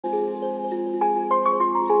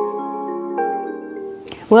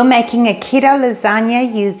We're making a keto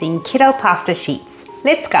lasagna using keto pasta sheets.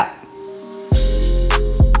 Let's go.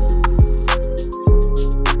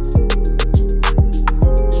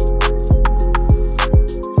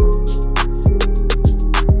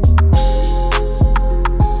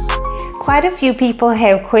 Quite a few people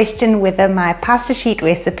have questioned whether my pasta sheet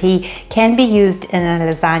recipe can be used in a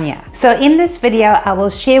lasagna. So in this video, I will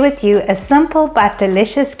share with you a simple but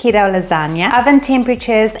delicious keto lasagna, oven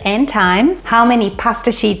temperatures and times, how many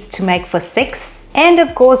pasta sheets to make for 6, and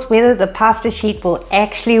of course whether the pasta sheet will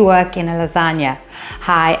actually work in a lasagna.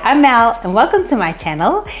 Hi, I'm Mel and welcome to my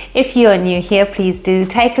channel. If you are new here, please do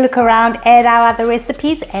take a look around at our other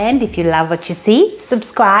recipes, and if you love what you see,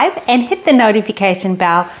 subscribe and hit the notification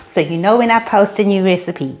bell so you know when I post a new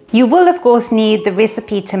recipe. You will of course need the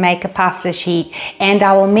recipe to make a pasta sheet, and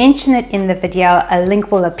I will mention it in the video. A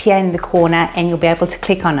link will appear in the corner and you'll be able to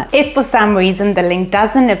click on it. If for some reason the link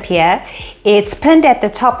doesn't appear, it's pinned at the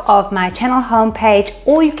top of my channel homepage,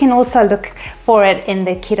 or you can also look for it in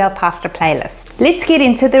the keto pasta playlist. Let's get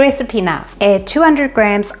into the recipe now. Add 200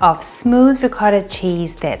 grams of smooth ricotta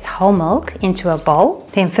cheese, that's whole milk, into a bowl.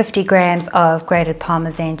 Then 50 grams of grated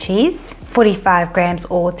Parmesan cheese, 45 grams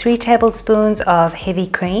or 3 tablespoons of heavy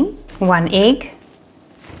cream, 1 egg.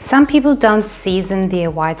 Some people don't season their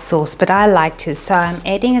white sauce, but I like to, so I'm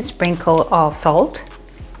adding a sprinkle of salt,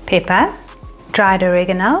 pepper, dried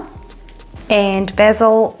oregano, and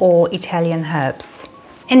basil or Italian herbs,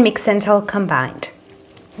 and mix until combined.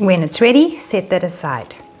 When it's ready, set that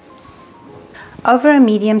aside. Over a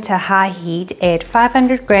medium to high heat, add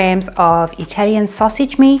 500 grams of Italian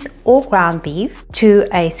sausage meat or ground beef to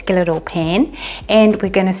a skillet or pan, and we're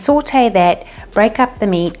going to saute that, break up the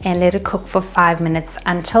meat and let it cook for 5 minutes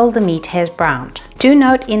until the meat has browned. Do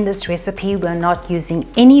note, in this recipe we're not using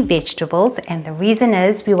any vegetables, and the reason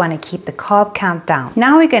is we want to keep the carb count down.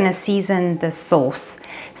 Now we're going to season the sauce.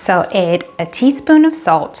 So add a teaspoon of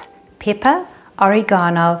salt, pepper,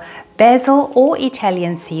 oregano, basil or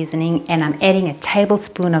Italian seasoning, and I'm adding a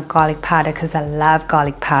tablespoon of garlic powder because I love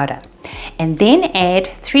garlic powder. And then add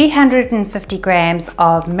 350 grams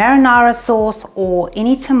of marinara sauce or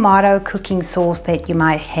any tomato cooking sauce that you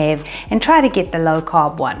might have, and try to get the low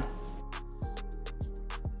carb one.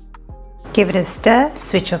 Give it a stir,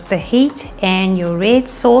 switch off the heat, and your red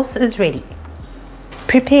sauce is ready.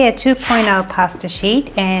 Prepare a 2.0 pasta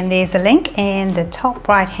sheet, and there's a link in the top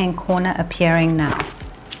right hand corner appearing now.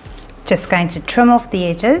 Just going to trim off the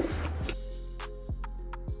edges.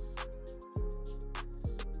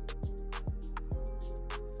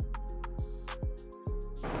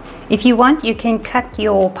 If you want, you can cut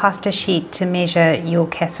your pasta sheet to measure your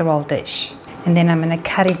casserole dish. And then I'm going to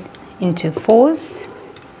cut it into 4s.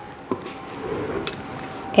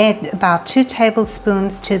 Add about 2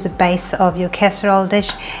 tablespoons to the base of your casserole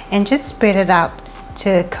dish and just spread it out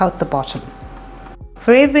to coat the bottom.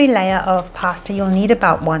 For every layer of pasta you'll need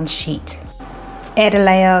about 1 sheet. Add a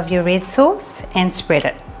layer of your red sauce and spread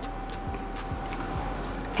it.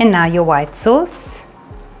 And now your white sauce,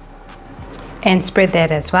 and spread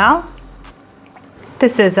that as well.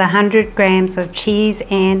 This is 100 grams of cheese,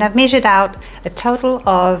 and I've measured out a total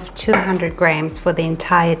of 200 grams for the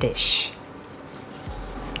entire dish.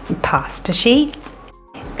 Pasta sheet,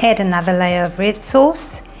 add another layer of red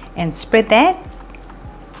sauce and spread that,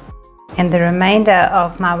 and the remainder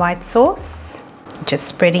of my white sauce, just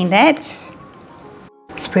spreading that.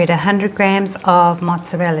 Spread 100 grams of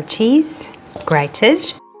mozzarella cheese,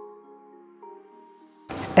 grated,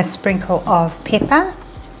 a sprinkle of pepper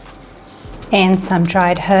and some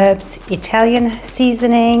dried herbs, Italian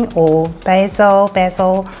seasoning or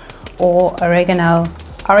basil or oregano.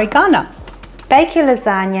 Bake your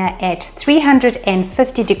lasagna at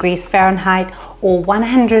 350 degrees Fahrenheit or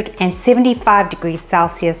 175 degrees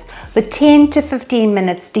Celsius for 10 to 15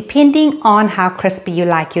 minutes, depending on how crispy you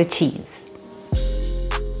like your cheese.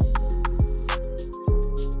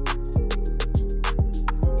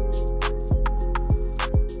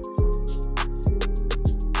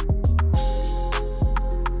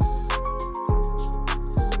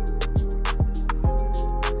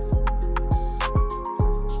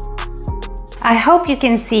 I hope you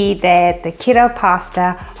can see that the keto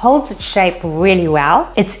pasta holds its shape really well.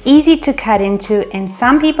 It's easy to cut into, and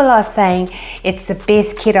some people are saying it's the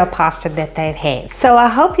best keto pasta that they've had. So I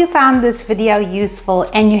hope you found this video useful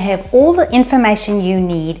and you have all the information you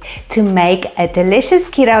need to make a delicious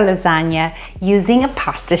keto lasagna using a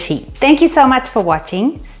pasta sheet. Thank you so much for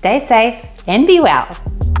watching. Stay safe and be well.